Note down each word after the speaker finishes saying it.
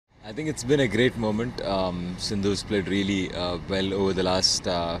I think it's been a great moment. Sindhu's played really well over the last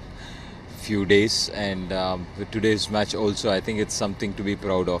few days, and with today's match also, I think it's something to be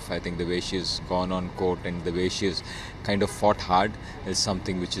proud of. I think the way she's gone on court and the way she's kind of fought hard is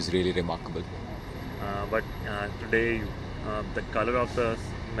something which is really remarkable. But today, the color of the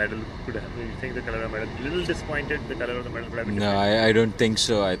medal could have. You think the color of the medal? A little disappointed. The color of the medal could have been No, different. I don't think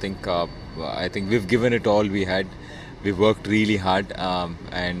so. I think we've given it all we had. We've worked really hard,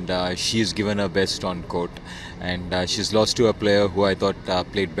 and she's given her best on court. And she's lost to a player who I thought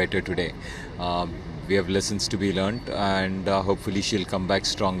played better today. We have lessons to be learned, and hopefully she'll come back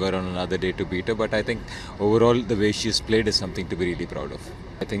stronger on another day to beat her. But I think overall the way she's played is something to be really proud of.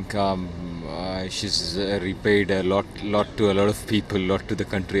 I think she's repaid lot to a lot of people, lot to the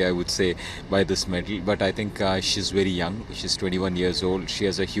country, I would say, by this medal. But I think she's very young. She's 21 years old. She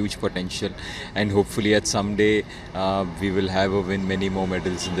has a huge potential, and hopefully at some day we will have her win many more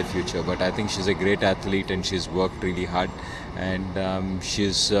medals in the future. But I think she's a great athlete, and she's worked really hard, and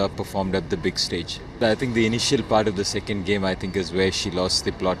she's performed at the big stage. I think the initial part of the second game, I think, is where she lost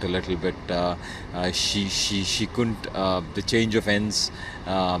the plot a little bit. She couldn't. The change of ends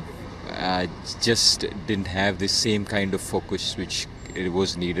just didn't have the same kind of focus which it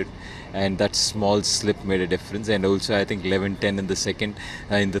was needed, and that small slip made a difference. And also, I think 11-10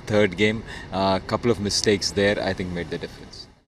 in the third game, a couple of mistakes there, I think, made the difference.